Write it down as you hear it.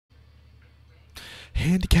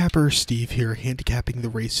Handicapper Steve here, handicapping the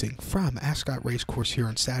racing from Ascot Racecourse here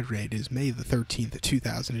on Saturday. It is May the 13th,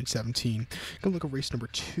 2017. Gonna look at race number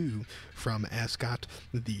 2 from Ascot,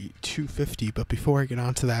 the 250. But before I get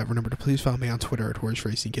on to that, remember to please follow me on Twitter at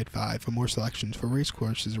HorseRacingKid5 for more selections for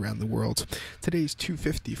racecourses around the world. Today's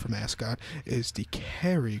 250 from Ascot is the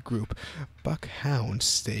Carey Group Buckhounds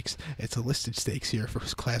Stakes. It's a listed stakes here for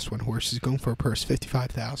Class 1 horses, going for a purse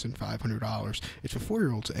 $55,500. It's for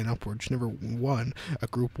 4-year-olds and upwards. Never won a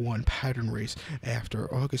Group 1 pattern race after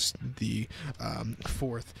August the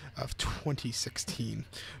 4th of 2016.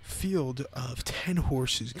 Field of 10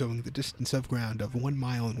 horses going the distance of ground of 1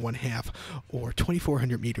 mile and 1/2, or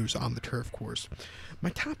 2,400 meters on the turf course. My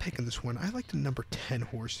top pick in this one, I like the number 10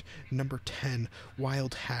 horse, number 10,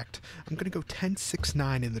 Wild Hacked. I'm going to go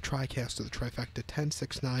 10-6-9 in the tricast of the trifecta,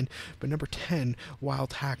 10-6-9, but number 10,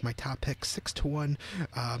 Wild Hack, my top pick, 6-1.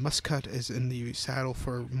 Muscat is in the saddle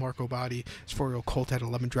for Marco Botti. His 4-year-old colt had a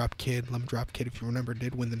Lemon Drop Kid. Lemon Drop Kid, if you remember,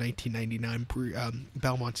 did win the 1999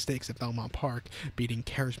 Belmont Stakes at Belmont Park, beating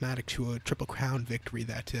Charismatic to a Triple Crown victory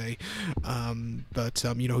that day.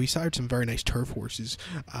 He sired some very nice turf horses,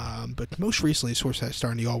 but most recently his horse had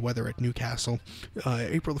started in the all-weather at Newcastle,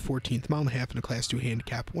 April the 14th, mile and a half in a Class 2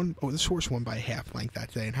 handicap. This horse won by a half length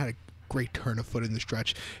that day and had a great turn of foot in the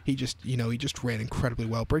stretch. He just ran incredibly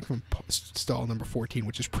well, breaking from stall number 14,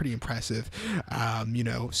 which is pretty impressive.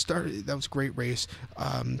 That was a great race.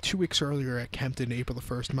 2 weeks earlier at Kempton, April the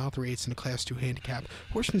 1st, mile 3/8 in a Class 2 handicap.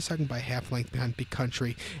 Horse in second by a half length behind Big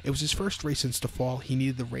Country. It was his first race since the fall. He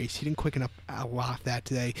needed the race. He didn't quicken up a lot that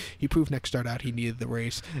day. He proved next start out he needed the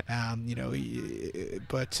race.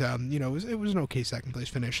 It was an okay second place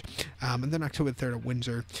finish. And then October 3rd at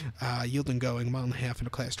Windsor, Yield and Going, mile and a half in a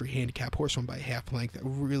Class 3 handicap. Horse won by half length. A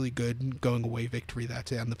really good going away victory that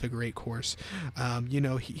day on the figure 8 course.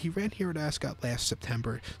 He ran here at Ascot last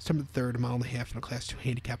September 3rd, a mile and a half in a Class 2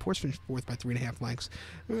 handicap. Horse finished 4th by 3.5 lengths.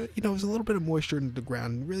 It was a little bit of moisture into the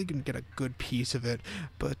ground. Really going to get a good piece of it.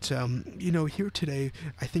 But, here today,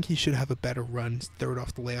 I think he should have a better run. 3rd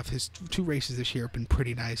off the layoff. His 2 races this year have been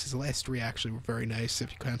pretty nice. His last 3 actually were very nice,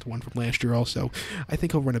 if you count the one from last year also. I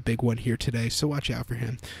think he'll run a big one here today, so watch out for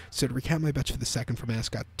him. So to recap my bets for the second from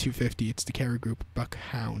Ascot 250, it's the Carey Group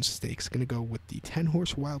Buckhounds Stakes. Going to go with the 10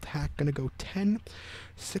 horse Wild Hack. Going to go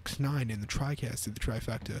 10-6-9 in the tricast of the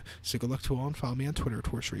trifecta. So good luck to all, and follow me on Twitter at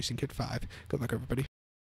HorseRacingKid5. Good luck, everybody.